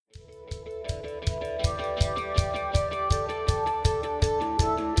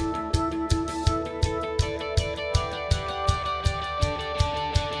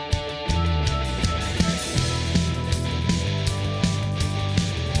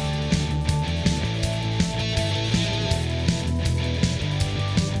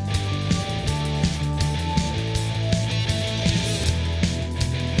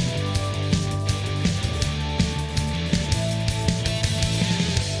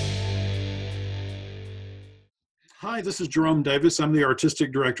Hi, this is Jerome Davis. I'm the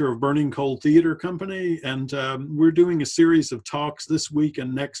artistic director of Burning Coal Theater Company, and we're doing a series of talks this week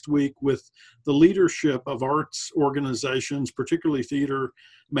and next week with the leadership of arts organizations, particularly theater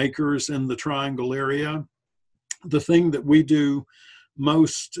makers in the Triangle area. The thing that we do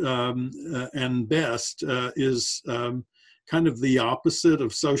most and best is kind of the opposite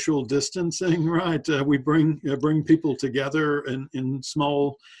of social distancing, right? We bring people together in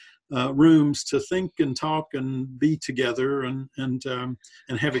small rooms to think and talk and be together and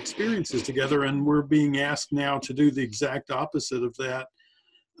have experiences together. And we're being asked now to do the exact opposite of that.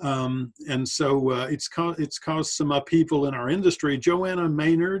 And so it's caused some upheaval in our industry. Joanna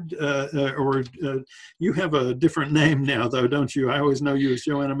Maynard, you have a different name now, though, don't you? I always know you as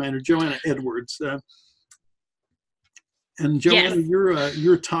Joanna Maynard. Joanna Edwards. And Joanna, Yes.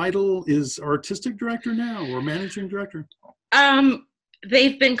 your title is artistic director now, or managing director?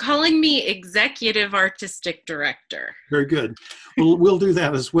 They've been calling me executive artistic director. Very good. Well, we'll do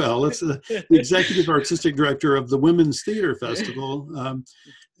that as well. It's the executive artistic director of the Women's Theater Festival.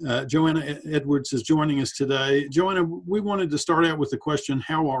 Joanna Edwards is joining us today. Joanna, we wanted to start out with the question,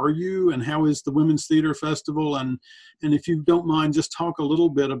 how are you and how is the Women's Theater Festival? And if you don't mind, just talk a little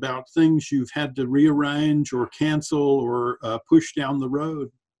bit about things you've had to rearrange or cancel or push down the road.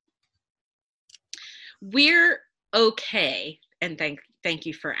 We're okay, and thank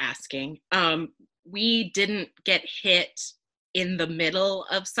you for asking. We didn't get hit in the middle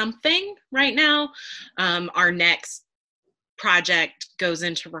of something right now. Our next project goes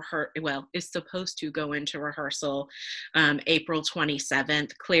into is supposed to go into rehearsal April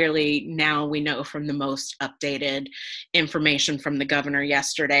 27th. Clearly, now we know from the most updated information from the governor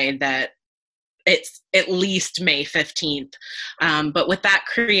yesterday that it's at least May 15th. But with that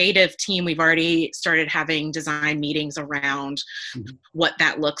creative team, we've already started having design meetings around what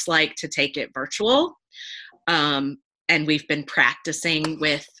that looks like to take it virtual. And we've been practicing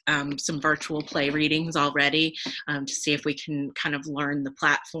with some virtual play readings already to see if we can kind of learn the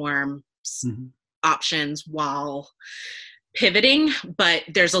platform options while pivoting. But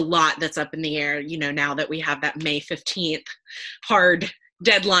there's a lot that's up in the air, now that we have that May 15th hard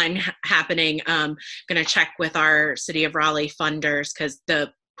deadline happening. Going to check with our City of Raleigh funders because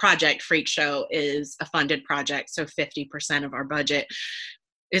the project Freak Show is a funded project. So 50% of our budget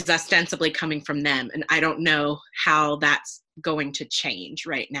is ostensibly coming from them. And I don't know how that's going to change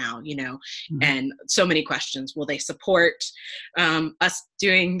right now, and so many questions. Will they support us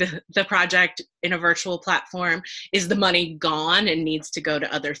doing the project in a virtual platform? Is the money gone and needs to go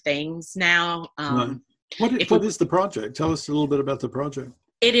to other things now? Right. What is the project? Tell us a little bit about the project.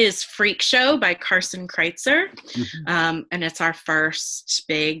 It is Freak Show by Carson Kreitzer, and it's our first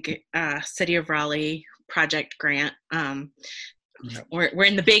big City of Raleigh project grant. We're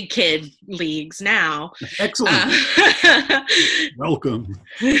in the big kid leagues now. Excellent. Welcome.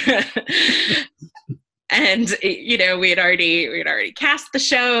 And we had already cast the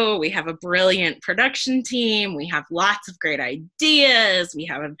show. We have a brilliant production team. We have lots of great ideas. We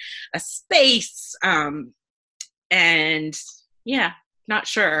have a space, and not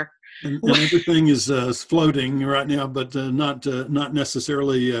sure. And everything is floating right now, but not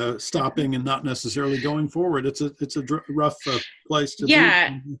necessarily stopping and not necessarily going forward. It's a rough place to be.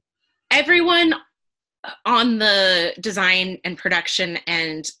 Everyone on the design and production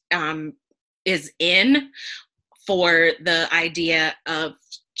and is in for the idea of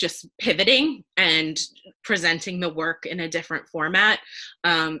just pivoting and presenting the work in a different format.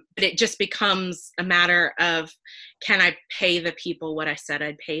 But it just becomes a matter of, can I pay the people what I said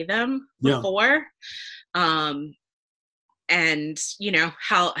I'd pay them before? And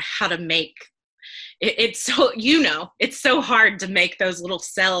how to make it's so hard to make those little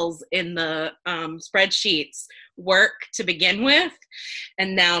cells in the spreadsheets work to begin with,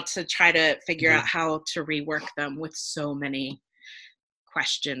 and now to try to figure out how to rework them with so many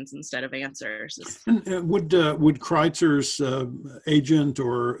questions instead of answers. And would Kreitzer's agent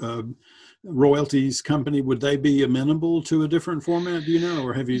or royalties company, would they be amenable to a different format? Do you know,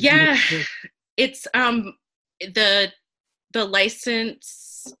 or have you? Yeah, it's the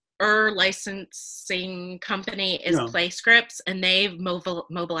licensing company is PlayScripts, and they've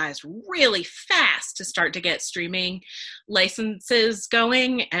mobilized really fast to start to get streaming licenses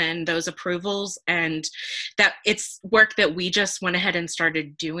going and those approvals. And that it's work that we just went ahead and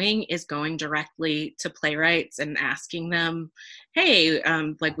started doing, is going directly to playwrights and asking them, hey,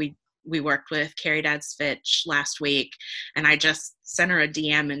 we worked with Carrie Dad's Fitch last week, and I just sent her a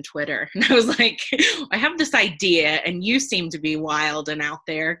DM in Twitter. And I was like, I have this idea, and you seem to be wild and out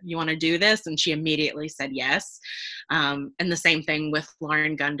there. You want to do this? And she immediately said yes. And the same thing with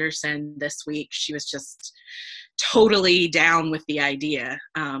Lauren Gunderson this week. She was just totally down with the idea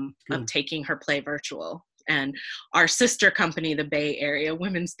of taking her play virtual. And our sister company, the Bay Area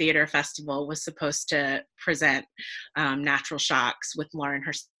Women's Theater Festival, was supposed to present Natural Shocks with Lauren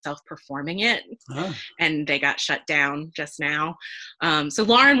herself performing it. And they got shut down just now. So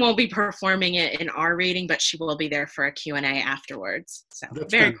Lauren won't be performing it in our reading, but she will be there for a Q&A afterwards. So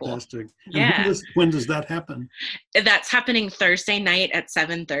that's very fantastic. Cool. Yeah. And when does that happen? That's happening Thursday night at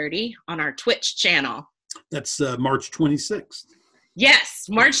 7:30 on our Twitch channel. That's March 26th. Yes,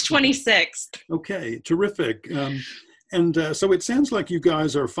 March 26th. Okay, terrific. So it sounds like you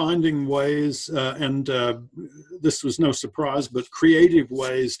guys are finding ways, and this was no surprise, but creative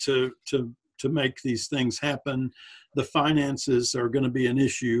ways to make these things happen. The finances are going to be an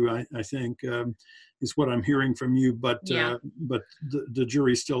issue, I think, is what I'm hearing from you, but the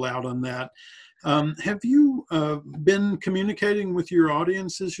jury's still out on that. Have you been communicating with your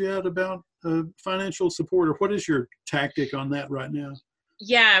audiences yet about financial support, or what is your tactic on that right now?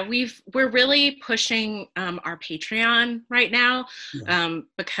 Yeah, we're really pushing our Patreon right now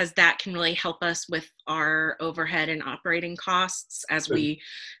because that can really help us with our overhead and operating costs as we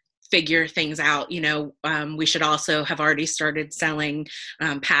figure things out. We should also have already started selling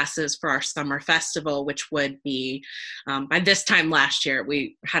passes for our summer festival, which would be, by this time last year,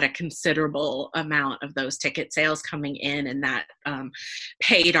 we had a considerable amount of those ticket sales coming in, and that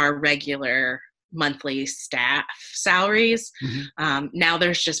paid our regular monthly staff salaries. Now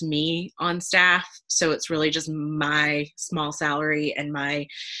there's just me on staff, so it's really just my small salary and my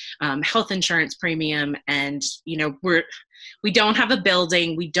health insurance premium. And we don't have a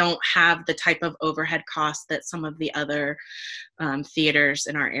building, we don't have the type of overhead costs that some of the other theaters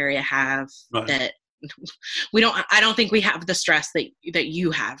in our area have. That I don't think we have the stress that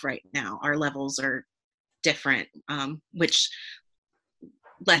you have right now. Our levels are different, which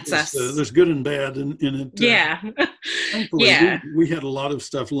lets us. There's good and bad in it. Thankfully, we had a lot of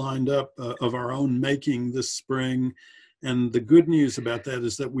stuff lined up of our own making this spring. And the good news about that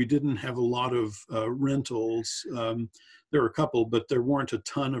is that we didn't have a lot of rentals. There were a couple, but there weren't a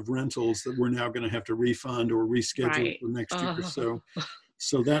ton of rentals that we're now going to have to refund or reschedule for next year.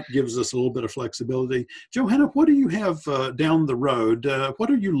 So that gives us a little bit of flexibility. Johanna, what do you have down the road? What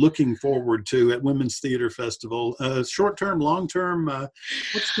are you looking forward to at Women's Theater Festival? Short-term, long-term,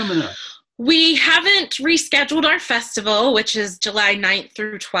 what's coming up? We haven't rescheduled our festival, which is July 9th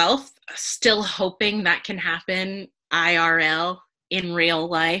through 12th. Still hoping that can happen IRL, in real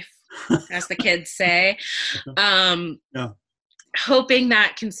life, as the kids say. Hoping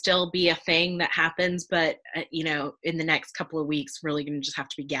that can still be a thing that happens, but in the next couple of weeks, really going to just have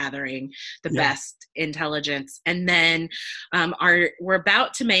to be gathering the best intelligence. And then we're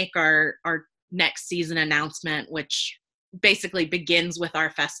about to make our next season announcement, which basically begins with our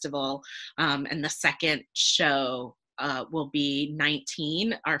festival, and the second show will be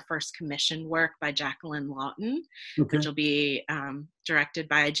 19, our first commissioned work by Jacqueline Lawton, which will be directed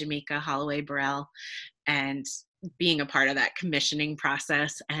by Jamaica Holloway Burrell, and being a part of that commissioning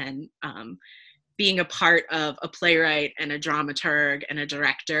process and being a part of a playwright and a dramaturg and a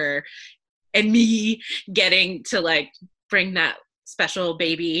director, and me getting to bring that special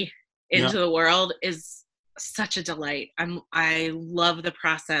baby into the world is such a delight. I love the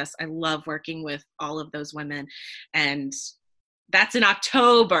process. I love working with all of those women, and that's in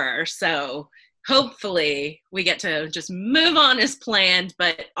October. So hopefully we get to just move on as planned,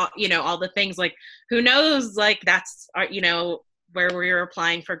 but all the things who knows, that's where we're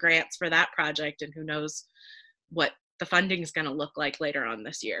applying for grants for that project, and who knows what the funding is going to look like later on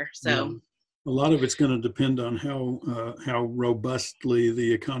this year. So a lot of it's going to depend on how robustly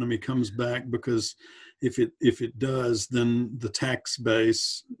the economy comes back, because if it does, then the tax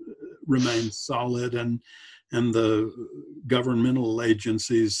base remains solid, and the governmental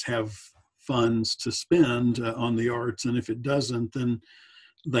agencies have funds to spend on the arts. And if it doesn't, then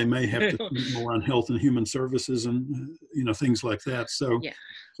they may have to spend more on health and human services and things like that. So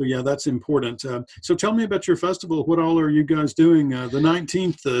that's important. So tell me about your festival. What all are you guys doing? The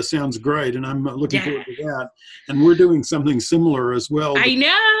 19th sounds great, and I'm looking forward to that. And we're doing something similar as well. I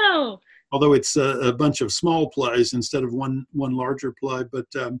know. Although it's a bunch of small plays instead of one larger play. But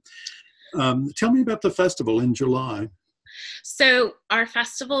tell me about the festival in July. So our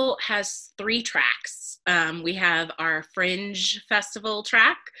festival has 3 tracks. We have our Fringe Festival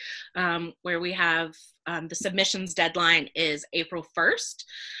track, where we have the submissions deadline is April 1st.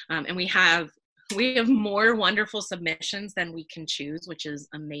 And we have more wonderful submissions than we can choose, which is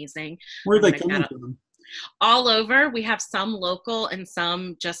amazing. Where are they coming from? All over. We have some local and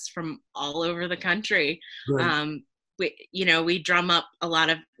some just from all over the country. we drum up a lot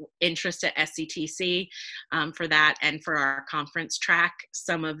of interest at SCTC for that, and for our conference track.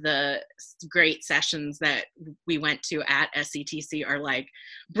 Some of the great sessions that we went to at SCTC are like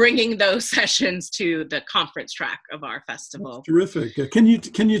bringing those sessions to the conference track of our festival. That's terrific. Can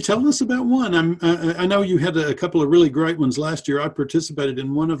you tell us about one? I know you had a couple of really great ones last year. I participated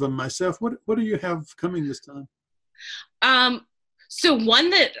in one of them myself. What do you have coming this time? So one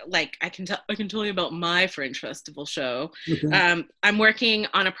that, like, I can tell you about my Fringe Festival show. Okay. I'm working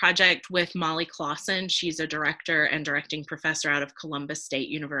on a project with Molly Clausen. She's a director and directing professor out of Columbus State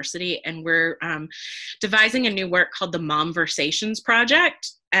University. And we're devising a new work called the Momversations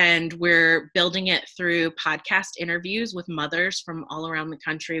Project. And we're building it through podcast interviews with mothers from all around the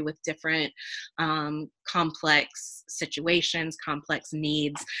country with different complex situations, complex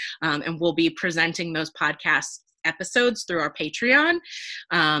needs. And we'll be presenting those podcasts episodes through our Patreon,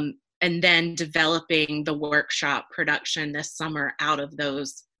 and then developing the workshop production this summer out of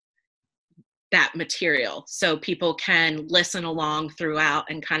that material, so people can listen along throughout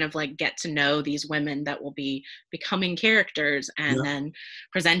and kind of like get to know these women that will be becoming characters, and then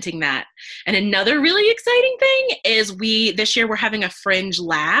presenting that. And another really exciting thing is this year we're having a Fringe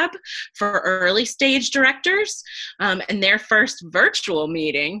Lab for early stage directors, and their first virtual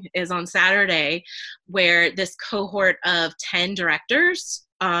meeting is on Saturday, where this cohort of 10 directors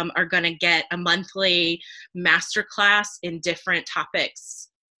are going to get a monthly masterclass in different topics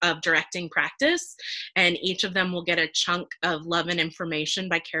of directing practice, and each of them will get a chunk of Love and Information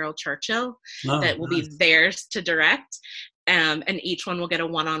by Carol Churchill that will be theirs to direct, and each one will get a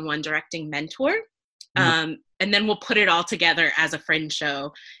one-on-one directing mentor, and then we'll put it all together as a Fringe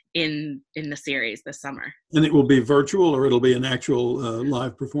show in the series this summer. And it will be virtual, or it'll be an actual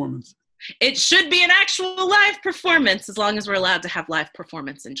live performance? It should be an actual live performance, as long as we're allowed to have live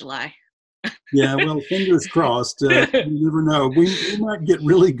performance in July. Yeah, well, fingers crossed. You never know. We might get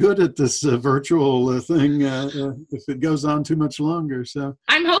really good at this virtual thing if it goes on too much longer. So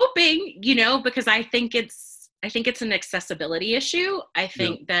I'm hoping, because I think it's an accessibility issue. I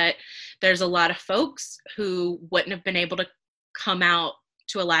think that there's a lot of folks who wouldn't have been able to come out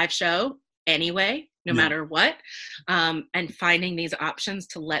to a live show anyway, no matter what. And finding these options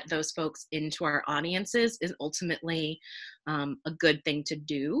to let those folks into our audiences is ultimately a good thing to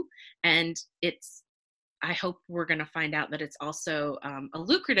do. And I hope we're going to find out that it's also a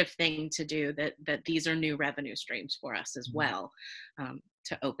lucrative thing to do, that these are new revenue streams for us as well,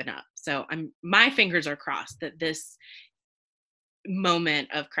 to open up. So my fingers are crossed that this moment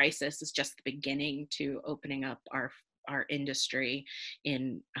of crisis is just the beginning to opening up our industry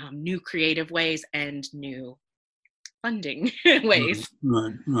in new creative ways and new funding ways.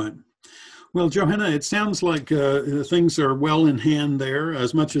 Right. Well, Johanna, it sounds like things are well in hand there,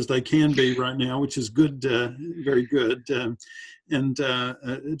 as much as they can be right now, which is good, very good. And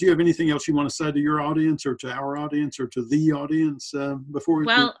do you have anything else you want to say to your audience, or to our audience, or to the audience before we?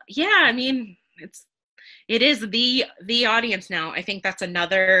 Well, yeah, I mean, it is the audience now. I think that's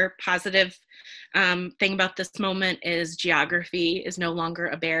another positive thing about this moment, is geography is no longer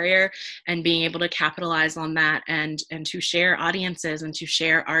a barrier, and being able to capitalize on that and to share audiences and to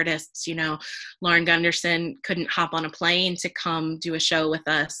share artists. Lauren Gunderson couldn't hop on a plane to come do a show with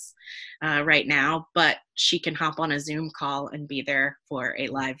us right now, but she can hop on a Zoom call and be there for a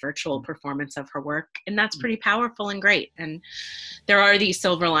live virtual performance of her work. And that's pretty powerful and great. And there are these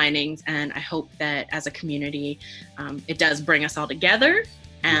silver linings, and I hope that as a community, it does bring us all together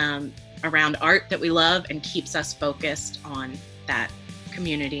around art that we love, and keeps us focused on that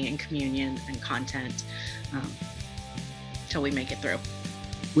community and communion and content till we make it through.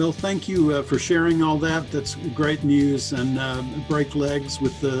 Well, thank you for sharing all that. That's great news, and break legs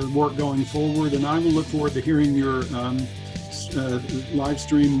with the work going forward. And I will look forward to hearing your live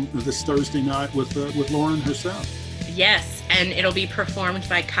stream this Thursday night with Lauren herself. Yes, and it'll be performed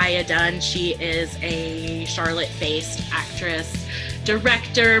by Kaya Dunn. She is a Charlotte-based actress,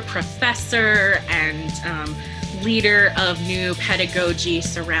 director, professor, and leader of new pedagogy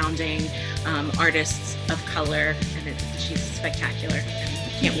surrounding artists of color. And she's spectacular.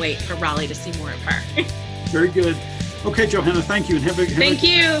 Can't wait for Raleigh to see more of her. Very good. Okay, Johanna, thank you. And thank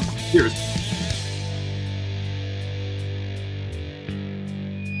you. Cheers.